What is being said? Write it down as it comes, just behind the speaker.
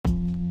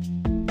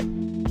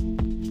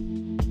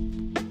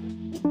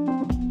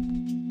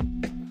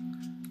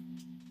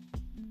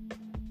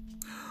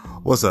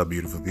What's up,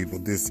 beautiful people?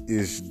 This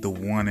is the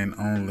one and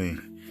only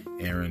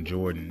Aaron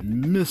Jordan,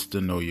 Mr.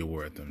 Know Your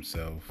Worth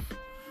himself,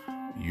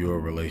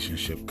 your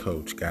relationship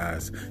coach,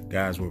 guys.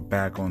 We're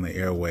back on the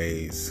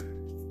airways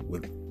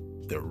with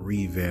the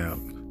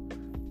revamp,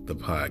 the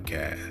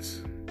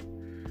podcast.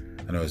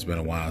 I know it's been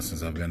a while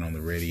since I've been on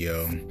the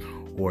radio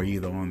or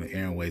either on the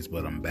airways,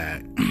 but I'm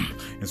back.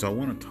 And so I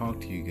want to talk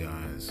to you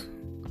guys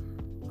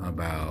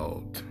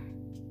about,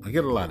 I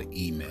get a lot of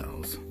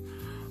emails,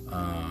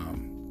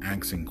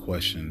 asking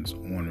questions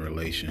on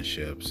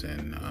relationships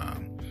and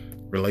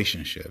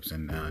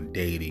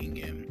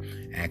dating,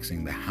 and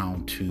asking the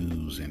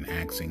how-tos and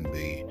asking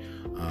the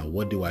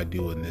what do I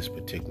do in this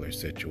particular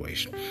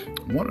situation.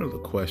 One of the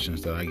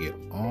questions that I get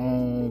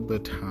all the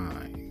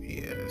time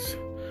is,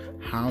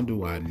 how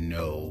do I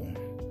know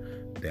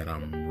that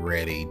I'm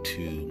ready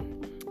to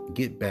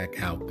get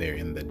back out there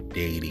in the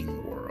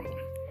dating world?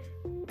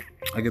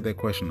 I get that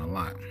question a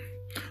lot,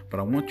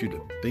 but I want you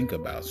to think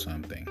about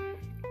something.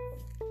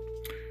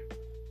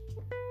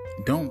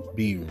 Don't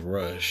be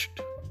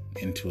rushed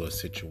into a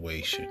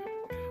situation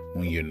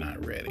when you're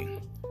not ready.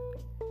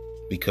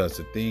 Because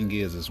the thing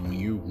is when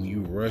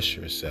you rush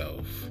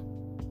yourself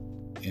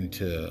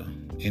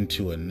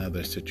into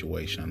another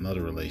situation,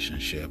 another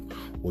relationship,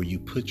 or you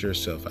put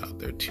yourself out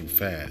there too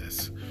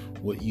fast,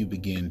 what you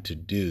begin to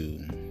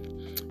do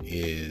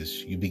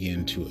is you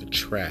begin to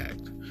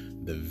attract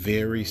the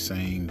very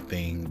same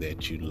thing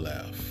that you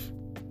left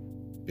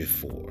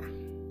before.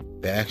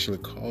 That actually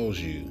cause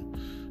you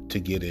to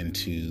get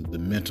into the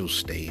mental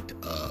state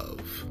of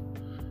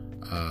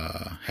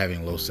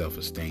having low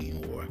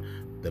self-esteem, or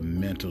the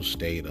mental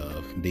state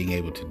of being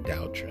able to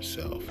doubt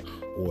yourself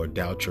or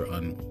doubt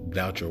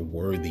your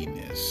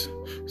worthiness.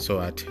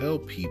 So I tell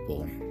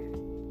people,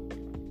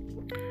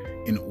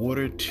 in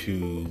order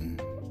to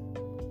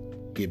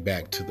get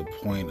back to the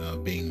point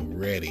of being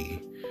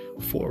ready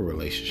for a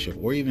relationship,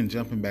 or even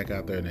jumping back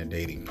out there in a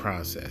dating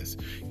process,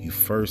 you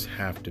first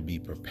have to be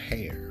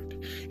prepared.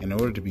 In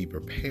order to be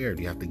prepared,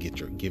 you have to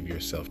give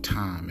yourself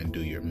time and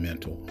do your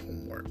mental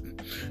homework.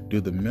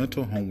 Do the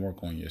mental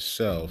homework on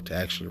yourself to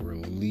actually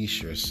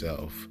release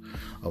yourself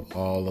of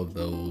all of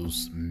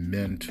those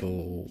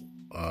mental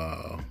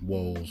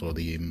woes, or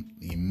the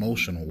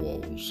emotional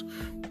woes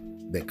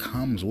that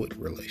comes with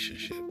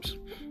relationships.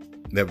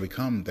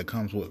 That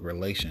comes with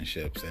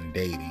relationships and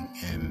dating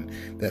and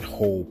that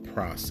whole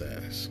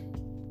process.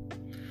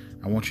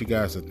 I want you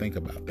guys to think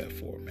about that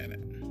for a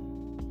minute.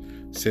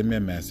 Send me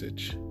a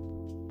message.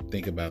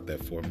 Think about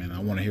that for a minute.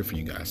 I want to hear from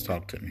you guys.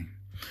 Talk to me.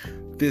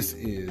 This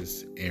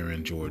is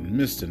Aaron Jordan,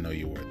 Mr. Know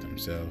Your Worth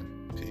himself.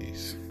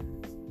 Peace.